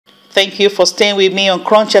Thank you for staying with me on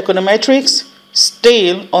Crunch Econometrics,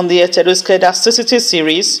 still on the Heteroskedasticity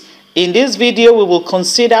series. In this video, we will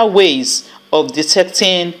consider ways of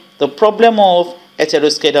detecting the problem of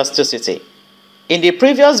heteroskedasticity. In the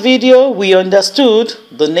previous video, we understood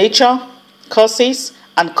the nature, causes,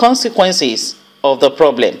 and consequences of the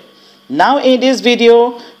problem. Now in this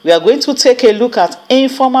video, we are going to take a look at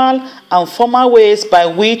informal and formal ways by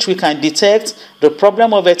which we can detect the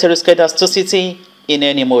problem of heteroskedasticity in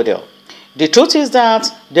any model. The truth is that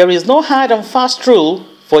there is no hard and fast rule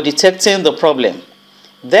for detecting the problem.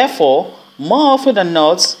 Therefore, more often than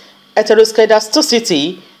not,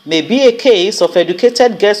 heteroskedasticity may be a case of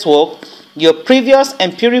educated guesswork, your previous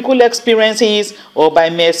empirical experiences, or by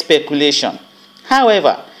mere speculation.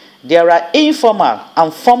 However, there are informal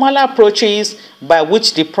and formal approaches by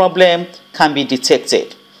which the problem can be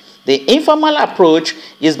detected. The informal approach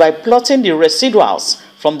is by plotting the residuals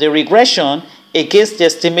from the regression against the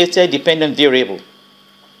estimated dependent variable,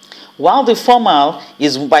 while the formal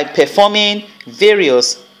is by performing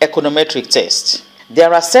various econometric tests.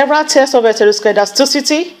 There are several tests of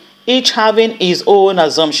heteroskedasticity, each having its own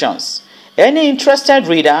assumptions. Any interested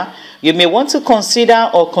reader, you may want to consider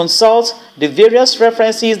or consult the various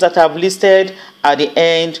references that I've listed at the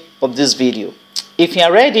end of this video. If you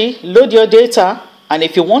are ready, load your data, and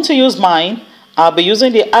if you want to use mine, I'll be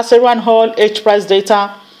using the Acero and Hall H-price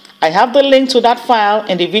data. I have the link to that file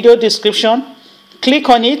in the video description. Click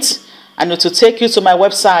on it and it will take you to my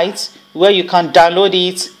website where you can download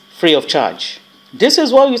it free of charge. This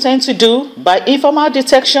is what we tend to do by informal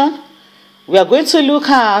detection. We are going to look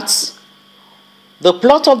at the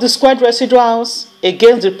plot of the squared residuals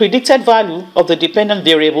against the predicted value of the dependent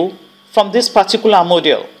variable from this particular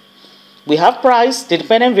model. We have price, the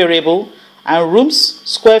dependent variable, and rooms,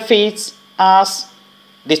 square feet as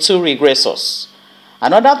the two regressors.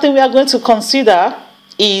 Another thing we are going to consider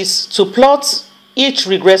is to plot each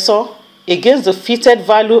regressor against the fitted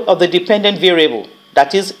value of the dependent variable,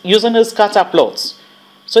 that is, using a scatter plot,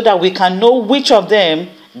 so that we can know which of them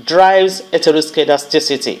drives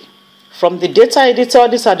heteroskedasticity. From the data editor,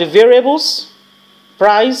 these are the variables: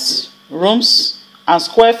 price, rooms, and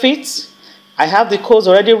square feet. I have the codes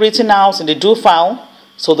already written out in the do file.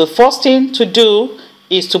 So the first thing to do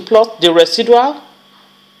is to plot the residual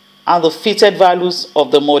and the fitted values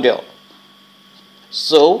of the model.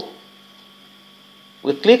 So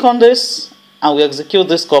we click on this and we execute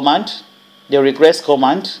this command, the regress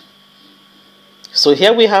command. So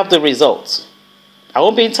here we have the result. I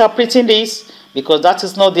won't be interpreting this because that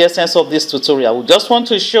is not the essence of this tutorial. We just want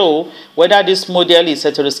to show whether this model is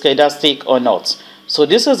heteroskedastic or not. So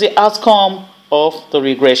this is the outcome of the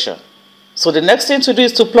regression. So the next thing to do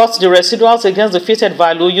is to plot the residuals against the fitted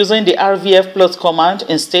value using the RVF plot command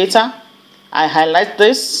in Stata. I highlight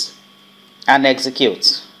this and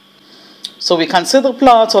execute. So we can see the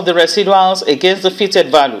plot of the residuals against the fitted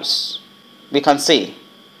values. We can see.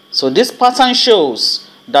 So this pattern shows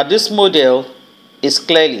that this model is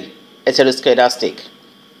clearly heteroskedastic.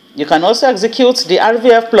 You can also execute the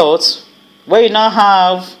RVF plot where you now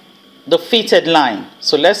have the fitted line.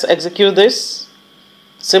 So let's execute this.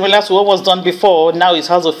 Similar to what was done before, now it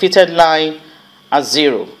has a fitted line at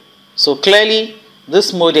 0. So clearly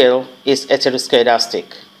this model is heteroskedastic.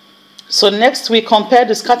 So next we compare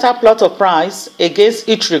the scatter plot of price against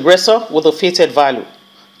each regressor with a fitted value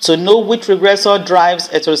to know which regressor drives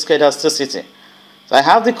heteroskedasticity. So I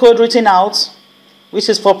have the code written out, which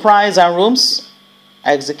is for price and rooms.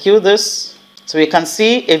 I execute this. So we can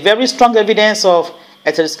see a very strong evidence of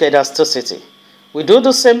heteroskedasticity. We do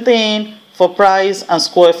the same thing for price and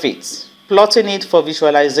square feet, plotting it for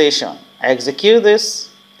visualization. I execute this.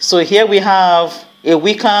 So here we have a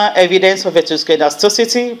weaker evidence of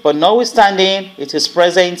heteroskedasticity, but notwithstanding, it is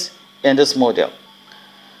present in this model.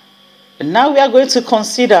 And now we are going to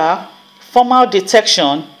consider formal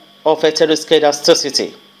detection of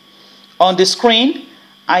heteroskedasticity. On the screen,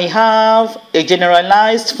 I have a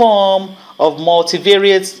generalized form of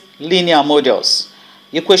multivariate linear models.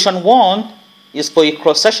 Equation 1 is for a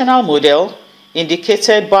cross-sectional model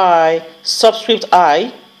indicated by subscript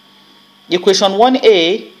I. Equation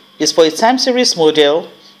 1a is for a time series model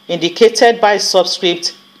indicated by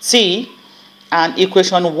subscript T. And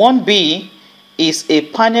equation 1b is a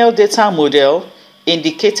panel data model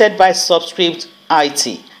indicated by subscript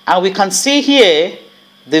IT. And we can see here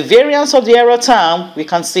the variance of the error term, we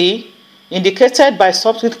can see, indicated by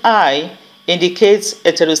subscript I, indicates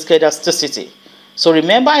heteroskedasticity. So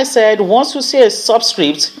remember I said once you see a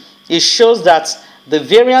subscript, it shows that the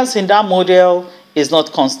variance in that model is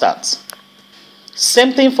not constant.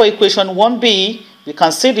 Same thing for equation 1b, you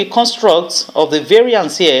can see the construct of the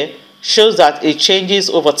variance here shows that it changes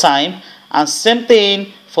over time, and same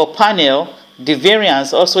thing for panel, the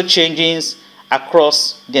variance also changes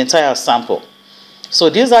across the entire sample. So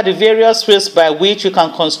these are the various ways by which you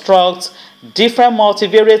can construct different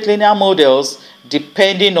multivariate linear models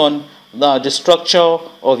depending on the structure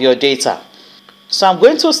of your data. So I'm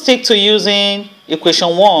going to stick to using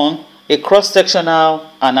equation 1, a cross-sectional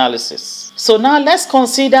analysis. So now let's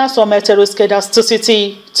consider some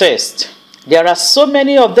heteroskedasticity tests. There are so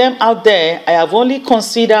many of them out there. I have only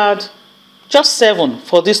considered just 7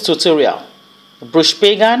 for this tutorial.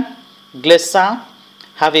 Breusch-Pagan, Glesjer,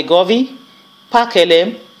 Harvey-Godfrey,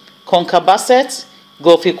 LM, Koenker-Basset,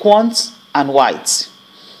 Goldfeld-Quandt, and White.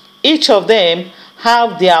 Each of them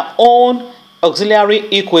have their own auxiliary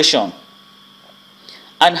equation.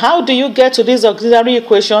 And how do you get to this auxiliary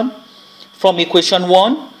equation? From equation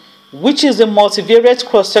 1, which is the multivariate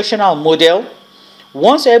cross-sectional model.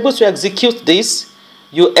 Once you're able to execute this,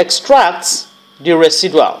 you extract the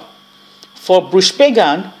residual. For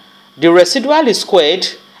Breusch-Pagan, the residual is squared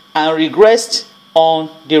and regressed on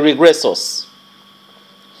the regressors.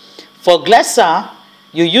 For Glesjer,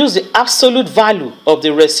 you use the absolute value of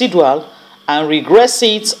the residual and regress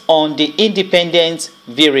it on the independent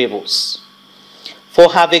variables. For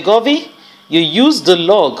Harvey-Godfrey, you use the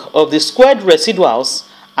log of the squared residuals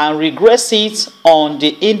and regress it on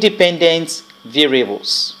the independent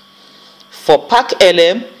variables. For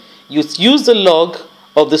LM, you use the log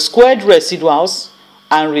of the squared residuals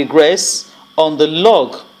and regress on the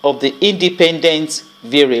log of the independent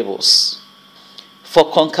variables.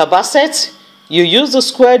 For Koenker-Basset, you use the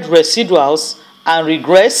squared residuals and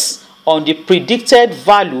regress on the predicted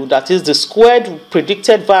value, that is the squared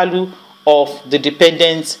predicted value of the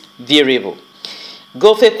dependent variable.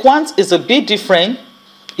 Goldfeld-Quandt is a bit different.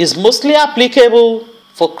 It's mostly applicable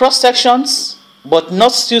for cross-sections, but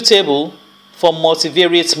not suitable for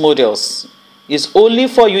multivariate models. It's only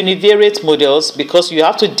for univariate models because you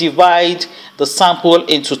have to divide the sample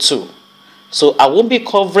into 2. So I won't be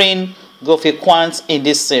covering Goldfeld-Quandt in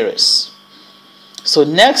this series. So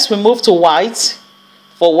next we move to White.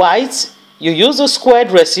 For White, you use the squared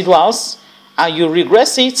residuals and you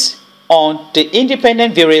regress it on the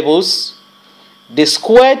independent variables, the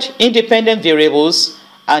squared independent variables,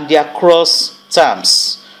 and their cross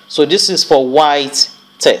terms. So this is for White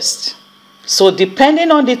test. So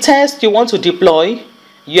depending on the test you want to deploy,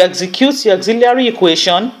 you execute your auxiliary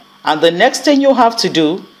equation, and the next thing you have to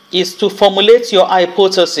do is to formulate your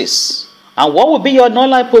hypothesis. And what will be your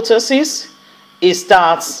null hypothesis is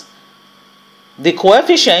that the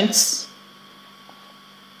coefficients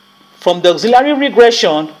from the auxiliary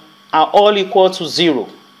regression are all equal to 0,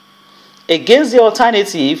 against the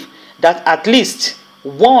alternative that at least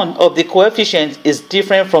one of the coefficients is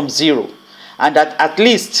different from 0, and that at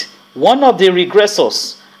least one of the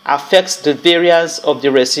regressors affects the variance of the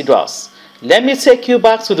residuals. Let me take you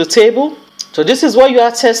back to the table. So this is what you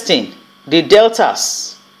are testing: the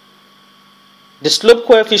deltas, the slope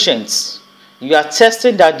coefficients. You are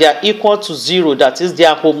testing that they are equal to 0, that is, they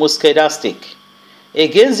are homoskedastic,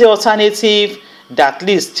 against the alternative that at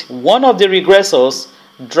least one of the regressors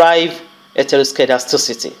drive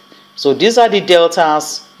heteroskedasticity. So these are the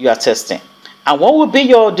deltas you are testing. And what will be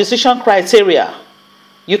your decision criteria?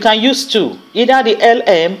 You can use 2, either the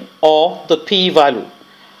LM or the p-value.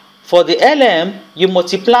 For the LM, you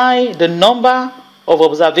multiply the number of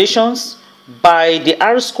observations by the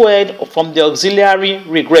r-squared from the auxiliary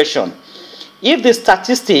regression. If the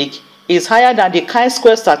statistic is higher than the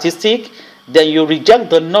chi-square statistic, then you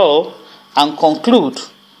reject the null and conclude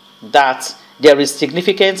that there is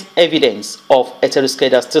significant evidence of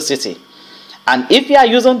heteroskedasticity. And if you are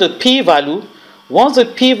using the p-value, once the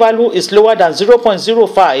p-value is lower than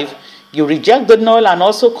 0.05, you reject the null and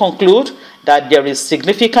also conclude that there is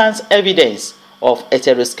significant evidence of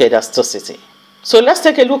heteroskedasticity. So let's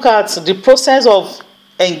take a look at the process of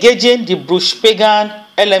engaging the Breusch-Pagan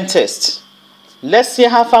LM test. Let's see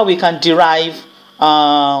how far we can derive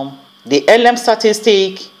the LM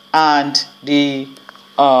statistic and the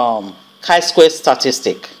chi-square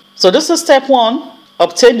statistic. So this is step 1.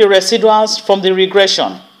 Obtain the residuals from the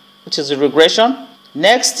regression, which is the regression.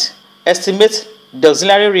 Next, estimate the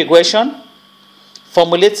auxiliary regression.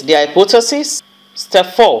 Formulate the hypothesis. Step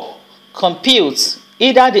 4. Compute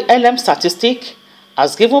either the LM statistic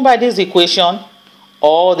as given by this equation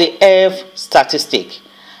or the F statistic.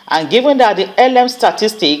 And given that the LM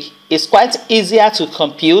statistic is quite easier to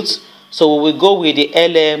compute, so we will go with the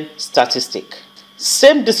LM statistic.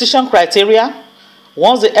 Same decision criteria.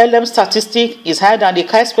 Once the LM statistic is higher than the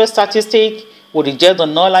chi-square statistic, we reject the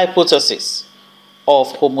null hypothesis of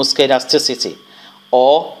homoskedasticity.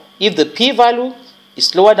 Or if the p-value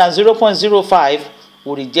is lower than 0.05,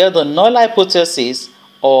 we reject the null hypothesis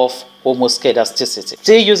of homoskedasticity.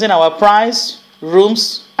 Still using our price,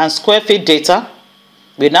 rooms, and square feet data,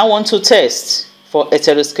 we now want to test for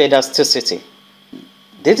heteroskedasticity.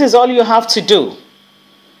 This is all you have to do.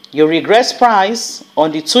 You regress price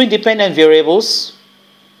on the two independent variables,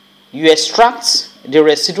 you extract the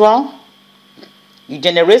residual, you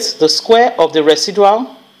generate the square of the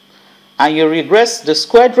residual, and you regress the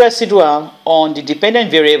squared residual on the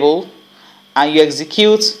dependent variable, and you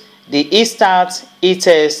execute the estart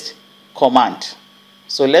etest command.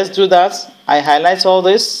 So let's do that. I highlight all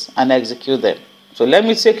this and execute them. So let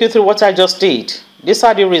me take you through what I just did. These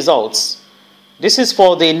are the results. This is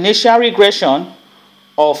for the initial regression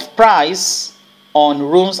of price on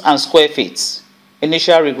rooms and square feet.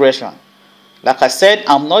 Initial regression. Like I said,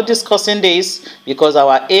 I'm not discussing this because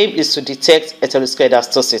our aim is to detect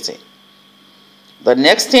heteroskedasticity. The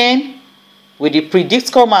next thing, with the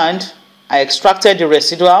predict command, I extracted the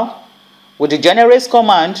residual. With the generate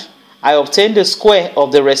command, I obtained the square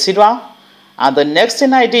of the residual. And the next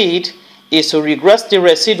thing I did is to regress the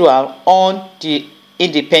residual on the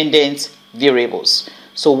independent variables.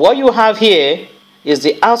 So what you have here is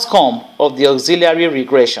the outcome of the auxiliary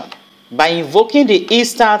regression. By invoking the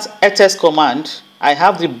estart etest command, I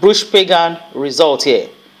have the Breusch-Pagan result here.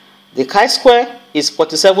 The chi-square is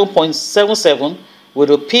 47.77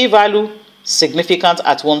 with a p-value significant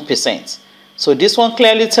at 1%. So this one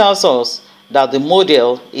clearly tells us that the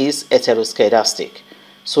model is heteroskedastic.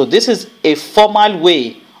 So this is a formal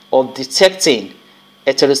way of detecting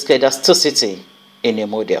heteroskedasticity in a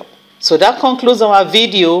model. So that concludes our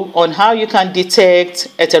video on how you can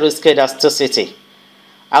detect heteroskedasticity.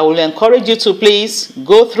 I will encourage you to please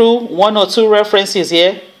go through one or two references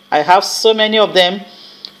here. I have so many of them,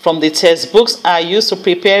 from the textbooks I used to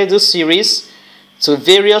prepare this series to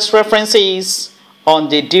various references on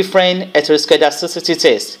the different heteroskedasticity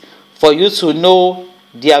tests for you to know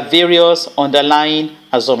their various underlying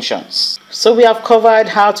assumptions. So we have covered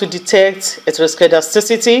how to detect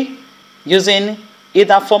heteroskedasticity using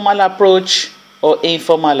either formal approach or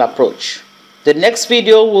informal approach. The next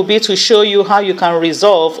video will be to show you how you can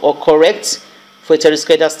resolve or correct for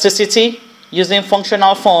heteroskedasticity using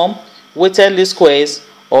functional form, weighted least squares,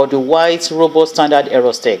 or the white robust standard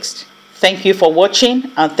errors text. Thank you for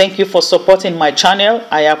watching and thank you for supporting my channel.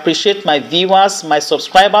 I appreciate my viewers, my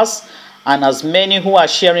subscribers, and as many who are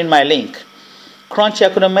sharing my link. Crunch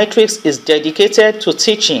Econometrics is dedicated to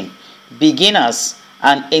teaching beginners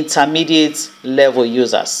and intermediate level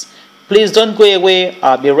users. Please don't go away.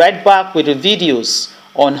 I'll be right back with the videos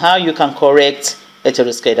on how you can correct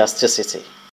heteroskedasticity.